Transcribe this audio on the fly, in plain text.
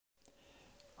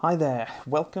Hi there,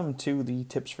 welcome to the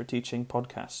Tips for Teaching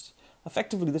podcast.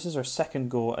 Effectively, this is our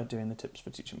second go at doing the Tips for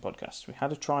Teaching podcast. We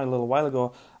had a try a little while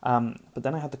ago, but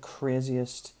then I had the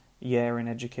craziest year in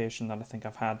education that I think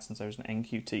I've had since I was an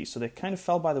NQT, so they kind of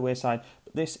fell by the wayside,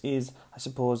 but this is, I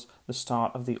suppose, the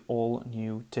start of the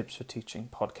all-new Tips for Teaching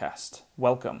podcast.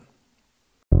 Welcome.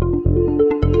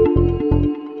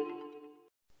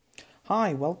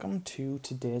 Hi, welcome to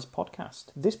today's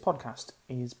podcast. This podcast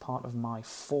is part of my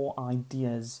 4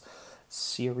 Ideas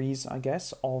series, I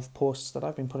guess, of posts that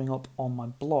I've been putting up on my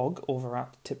blog over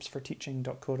at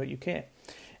tipsforteaching.co.uk.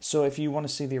 So if you want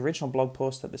to see the original blog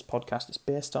post that this podcast is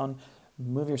based on,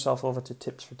 move yourself over to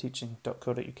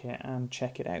tipsforteaching.co.uk and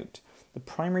check it out. The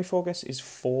primary focus is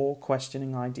 4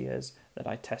 questioning ideas that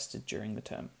I tested during the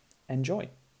term. Enjoy!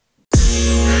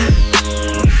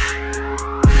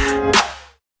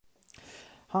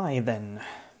 Hi then.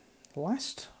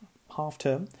 Last half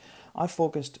term, I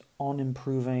focused on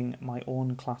improving my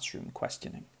own classroom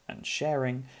questioning and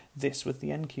sharing this with the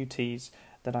NQTs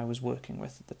that I was working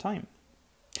with at the time.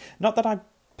 Not that I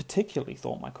particularly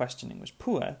thought my questioning was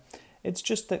poor, it's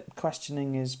just that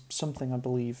questioning is something I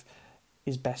believe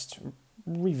is best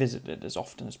revisited as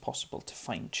often as possible to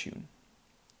fine-tune.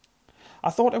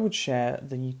 I thought I would share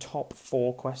the top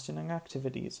 4 questioning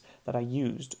activities that I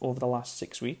used over the last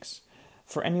 6 weeks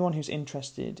for anyone who's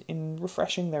interested in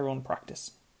refreshing their own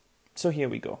practice. So here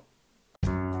we go.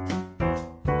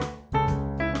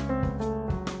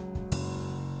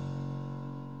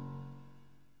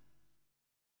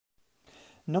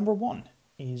 Number 1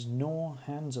 is no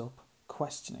hands up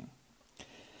questioning,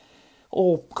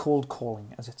 or cold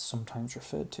calling as it's sometimes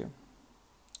referred to.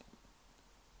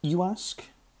 You ask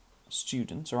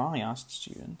students, or I asked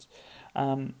students,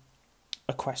 a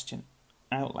question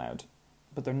out loud,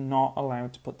 but they're not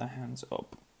allowed to put their hands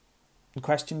up. The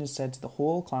question is said to the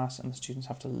whole class and the students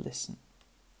have to listen.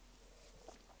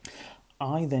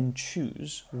 I then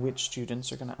choose which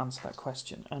students are going to answer that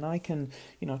question, and I can,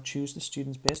 choose the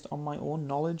students based on my own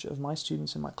knowledge of my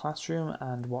students in my classroom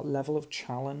and what level of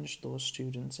challenge those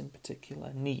students in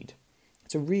particular need.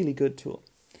 It's a really good tool.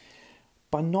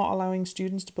 By not allowing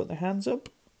students to put their hands up,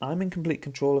 I'm in complete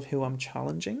control of who I'm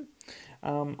challenging.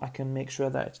 I can make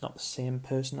sure that it's not the same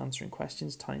person answering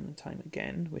questions time and time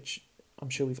again, which I'm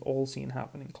sure we've all seen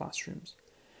happen in classrooms.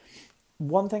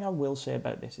 One thing I will say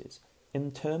about this is,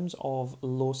 in terms of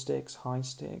low stakes, high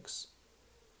stakes,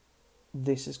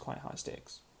 this is quite high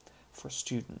stakes for a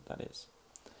student, that is.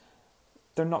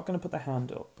 They're not going to put their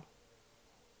hand up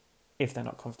if they're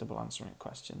not comfortable answering a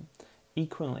question.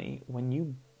 Equally, when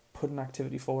you put an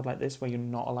activity forward like this where you're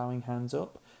not allowing hands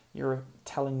up, you're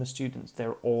telling the students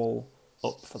they're all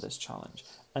up for this challenge,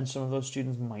 and some of those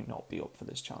students might not be up for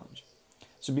this challenge.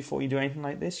 So before you do anything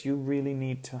like this, you really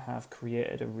need to have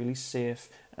created a really safe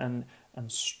and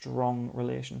strong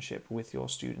relationship with your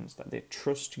students, that they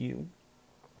trust you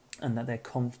and that they're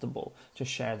comfortable to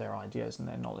share their ideas and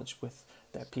their knowledge with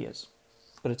their peers.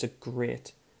 But it's a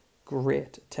great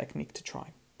technique to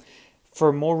try.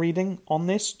 For more reading on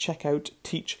this, check out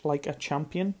Teach Like a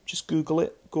Champion. Just Google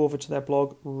it, go over to their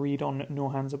blog, read on no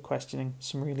hands up questioning.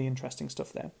 Some really interesting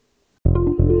stuff there.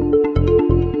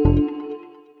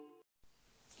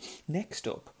 Next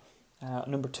up,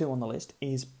 number 2 on the list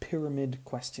is pyramid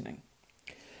questioning.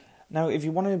 Now, if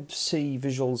you want to see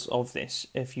visuals of this,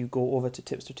 if you go over to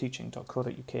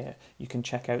tipsforteaching.co.uk, you can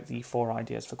check out the 4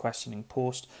 Ideas for Questioning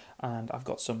post, and I've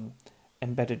got some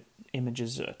embedded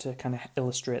images to kind of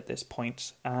illustrate this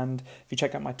point. And if you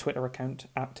check out my Twitter account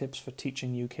at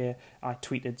tipsforteachinguk, I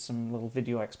tweeted some little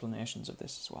video explanations of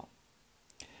this as well.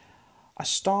 I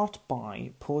start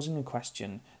by posing a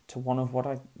question to one of what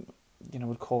I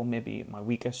would call maybe my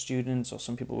weaker students, or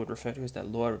some people would refer to as their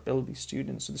lower ability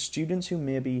students. So the students who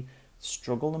maybe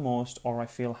struggle the most, or I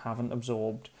feel haven't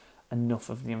absorbed enough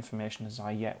of the information as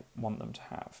I yet want them to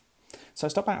have. So I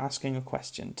start by asking a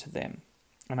question to them,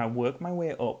 and I work my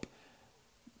way up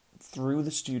through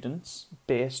the students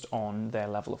based on their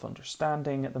level of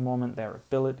understanding at the moment, their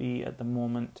ability at the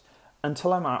moment,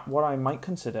 until I'm at what I might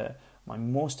consider my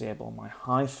most able, my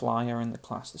high flyer in the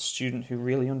class, the student who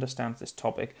really understands this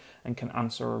topic and can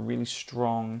answer a really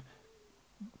strong,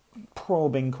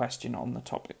 probing question on the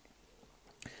topic.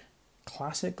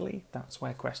 Classically, that's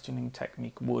where questioning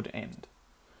technique would end.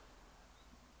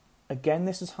 Again,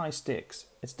 this is high stakes.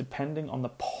 It's depending on the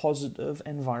positive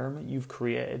environment you've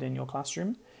created in your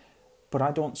classroom, but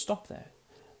I don't stop there.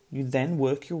 You then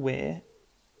work your way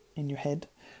in your head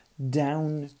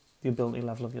down the ability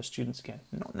level of your students again.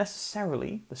 Not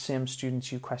necessarily the same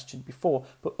students you questioned before,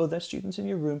 but other students in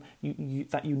your room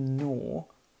that you know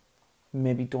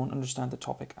maybe don't understand the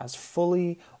topic as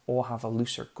fully, or have a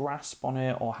looser grasp on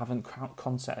it, or haven't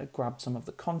grabbed some of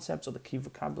the concepts or the key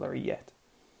vocabulary yet.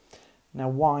 Now,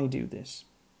 why do this?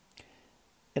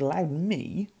 It allowed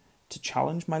me to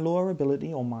challenge my lower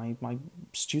ability, or my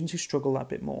students who struggle that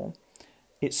bit more.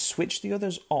 It switched the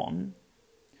others on.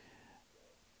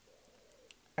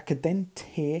 I could then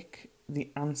take the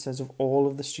answers of all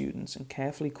of the students and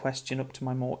carefully question up to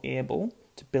my more able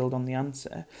to build on the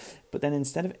answer, but then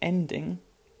instead of ending,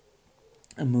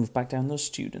 I moved back down those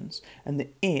students, and the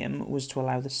aim was to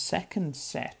allow the second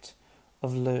set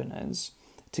of learners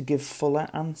to give fuller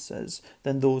answers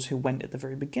than those who went at the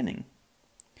very beginning.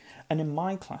 And in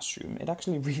my classroom, it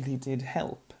actually really did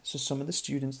help. So some of the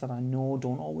students that I know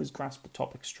don't always grasp the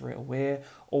topic straight away,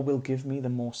 or will give me the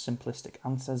more simplistic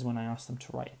answers when I ask them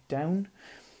to write it down.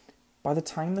 By the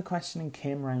time the questioning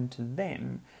came around to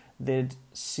them, they'd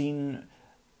seen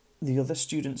the other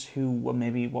students who were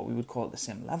maybe what we would call at the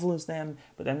same level as them,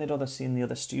 but then they'd seen the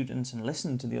other students and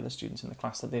listened to the other students in the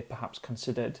class that they perhaps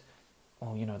considered,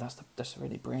 oh, that's a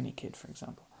really brainy kid, for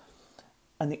example.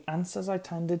 And the answers I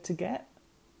tended to get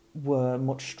were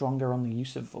much stronger on the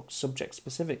use of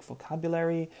subject-specific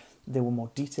vocabulary. They were more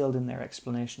detailed in their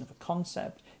explanation of a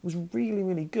concept. It was really,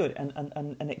 really good,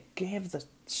 and it gave the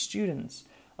students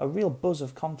a real buzz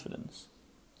of confidence.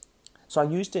 So I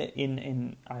used it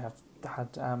I have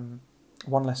had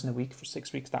one lesson a week for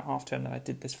 6 weeks that half term that I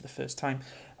did this for the first time.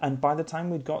 And by the time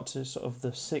we'd got to sort of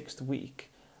the 6th week,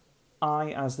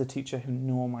 I, as the teacher who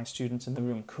know my students in the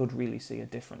room, could really see a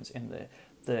difference in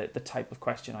the type of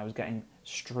question I was getting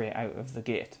straight out of the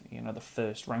gate. The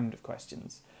first round of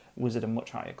questions was at a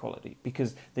much higher quality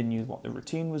because they knew what the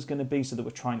routine was going to be, so they were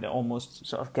trying to almost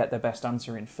sort of get their best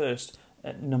answer in first,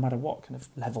 no matter what kind of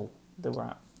level they were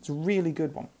at. It's a really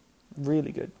good one.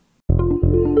 Really good.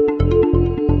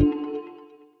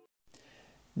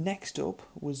 Next up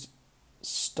was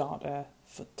starter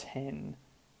for 10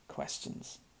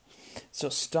 questions. So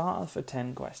starter for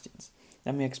 10 questions.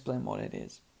 Let me explain what it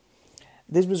is.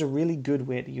 This was a really good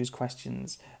way to use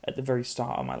questions at the very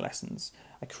start of my lessons.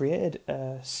 I created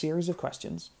a series of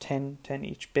questions, 10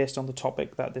 each, based on the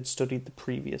topic that they'd studied the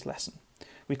previous lesson.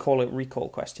 We call it recall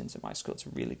questions at my school. It's a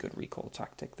really good recall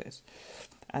tactic, this.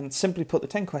 And simply put the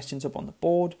 10 questions up on the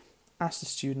board, ask the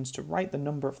students to write the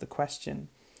number of the question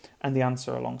and the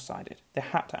answer alongside it. They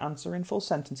had to answer in full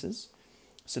sentences,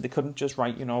 so they couldn't just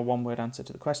write, a one-word answer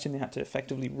to the question. They had to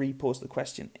effectively repose the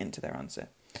question into their answer.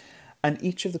 And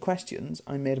each of the questions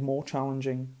I made more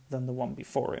challenging than the one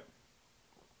before it.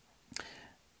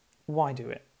 Why do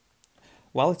it?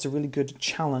 Well, it's a really good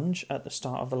challenge at the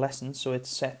start of the lesson, so it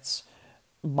sets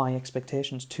my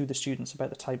expectations to the students about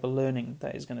the type of learning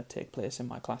that is going to take place in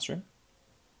my classroom.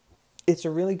 It's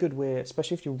a really good way,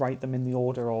 especially if you write them in the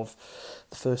order of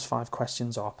the first 5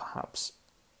 questions are perhaps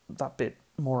that bit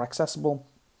more accessible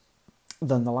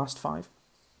than the last 5.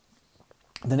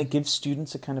 Then it gives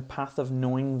students a kind of path of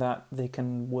knowing that they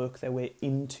can work their way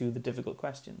into the difficult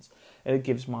questions. It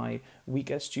gives my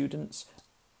weaker students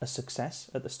a success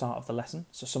at the start of the lesson,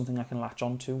 so something I can latch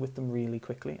onto with them really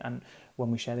quickly, and when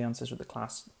we share the answers with the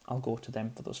class, I'll go to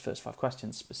them for those first 5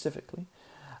 questions specifically.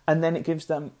 And then it gives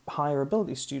them higher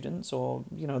ability students, or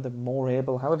the more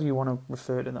able, however you want to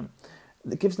refer to them,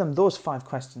 it gives them those 5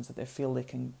 questions that they feel they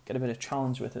can get a bit of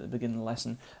challenge with at the beginning of the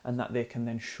lesson, and that they can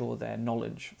then show their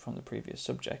knowledge from the previous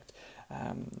subject,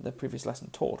 the previous lesson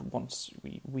taught, once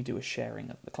we do a sharing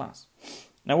of the class.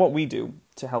 Now, what we do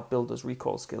to help build those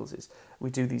recall skills is we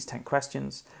do these 10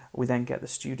 questions. We then get the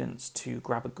students to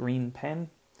grab a green pen,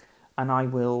 and I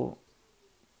will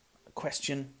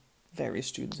question various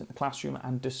students in the classroom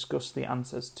and discuss the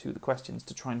answers to the questions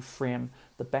to try and frame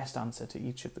the best answer to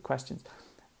each of the questions.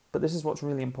 But this is what's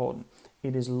really important.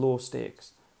 It is low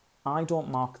stakes. I don't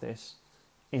mark this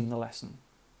in the lesson.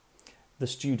 The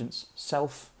students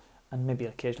self and maybe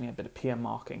occasionally a bit of peer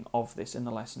marking of this in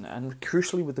the lesson. And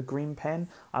crucially with the green pen,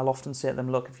 I'll often say to them,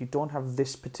 look, if you don't have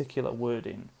this particular word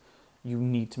in, you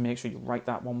need to make sure you write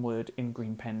that one word in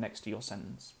green pen next to your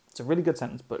sentence. It's a really good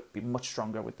sentence, but it'd be much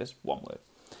stronger with this one word.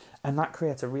 And that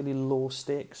creates a really low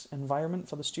stakes environment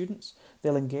for the students.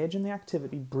 They'll engage in the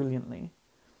activity brilliantly,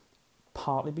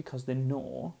 partly because they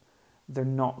know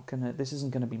this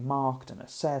isn't going to be marked and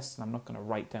assessed, and I'm not going to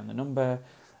write down the number,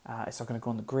 it's not going to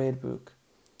go on the grade book.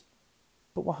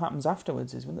 But what happens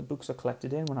afterwards is when the books are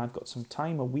collected in, when I've got some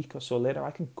time, a week or so later,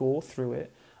 I can go through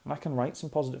it and I can write some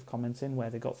positive comments in where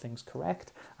they got things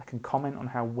correct. I can comment on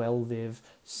how well they've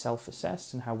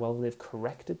self-assessed and how well they've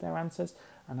corrected their answers,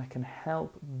 and I can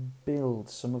help build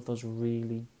some of those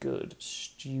really good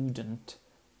student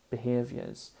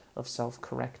behaviours of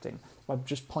self-correcting by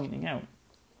just pointing out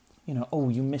Oh,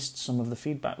 you missed some of the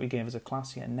feedback we gave as a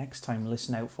class here. Next time,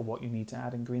 listen out for what you need to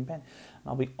add in green pen. And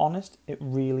I'll be honest, it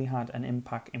really had an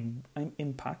impact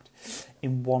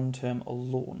in one term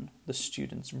alone. The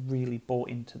students really bought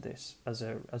into this as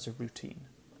a routine.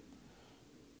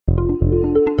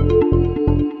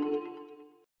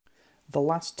 The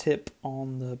last tip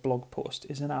on the blog post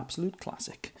is an absolute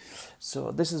classic. So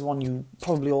this is one you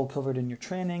probably all covered in your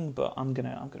training, but I'm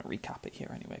gonna recap it here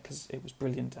anyway because it was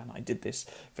brilliant and I did this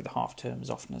for the half term as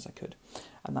often as I could.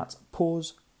 And that's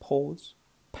pause,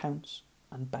 pounce,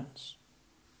 and bounce.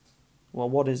 Well,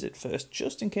 what is it first,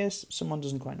 just in case someone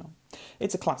doesn't quite know?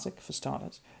 It's a classic for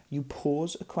starters. You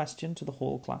pose a question to the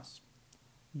whole class.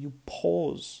 You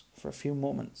pause for a few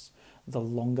moments. The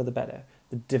longer the better.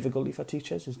 The difficulty for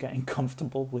teachers is getting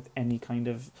comfortable with any kind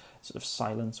of sort of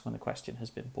silence when a question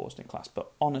has been posed in class.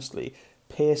 But honestly,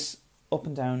 pace up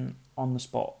and down on the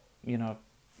spot, well,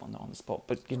 not on the spot,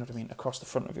 but you know what I mean, across the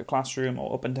front of your classroom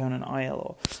or up and down an aisle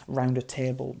or round a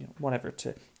table, whatever,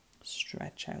 to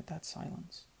stretch out that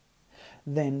silence.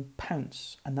 Then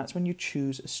pounce, and that's when you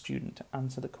choose a student to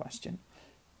answer the question.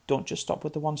 Don't just stop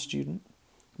with the one student.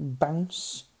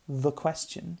 Bounce the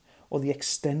question or the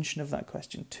extension of that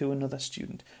question to another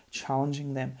student,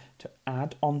 challenging them to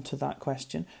add on to that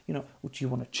question. Do you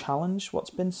want to challenge what's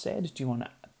been said? Do you want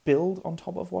to build on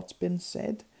top of what's been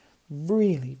said?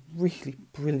 Really, really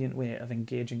brilliant way of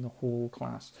engaging the whole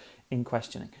class in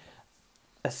questioning,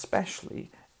 especially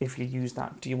if you use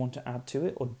that, do you want to add to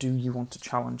it or do you want to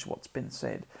challenge what's been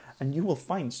said? And you will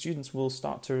find students will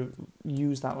start to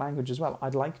use that language as well.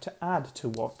 I'd like to add to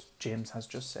what James has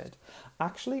just said.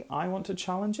 Actually, I want to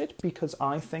challenge it because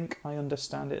I think I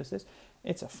understand it as this.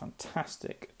 It's a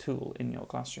fantastic tool in your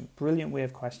classroom. Brilliant way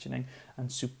of questioning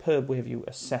and superb way of you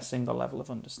assessing the level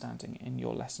of understanding in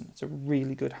your lesson. It's a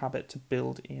really good habit to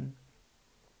build in.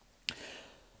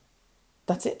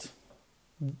 That's it.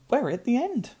 We're at the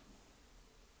end.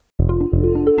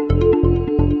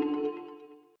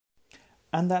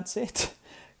 And that's it.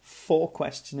 4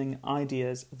 questioning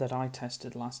ideas that I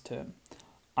tested last term.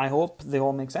 I hope they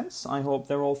all make sense. I hope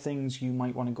they're all things you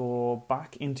might want to go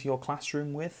back into your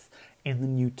classroom with in the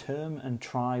new term and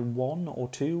try 1 or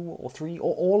 2 or 3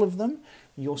 or all of them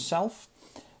yourself.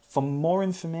 For more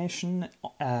information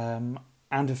and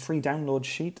a free download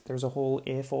sheet, there's a whole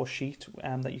A4 sheet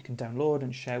that you can download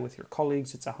and share with your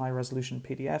colleagues. It's a high resolution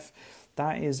PDF.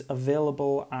 That is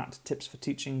available at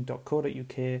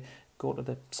tipsforteaching.co.uk. Go to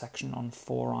the section on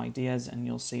 4 ideas and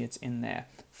you'll see it's in there.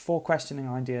 4 questioning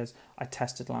ideas I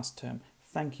tested last term.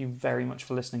 Thank you very much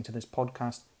for listening to this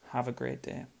podcast. Have a great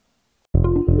day.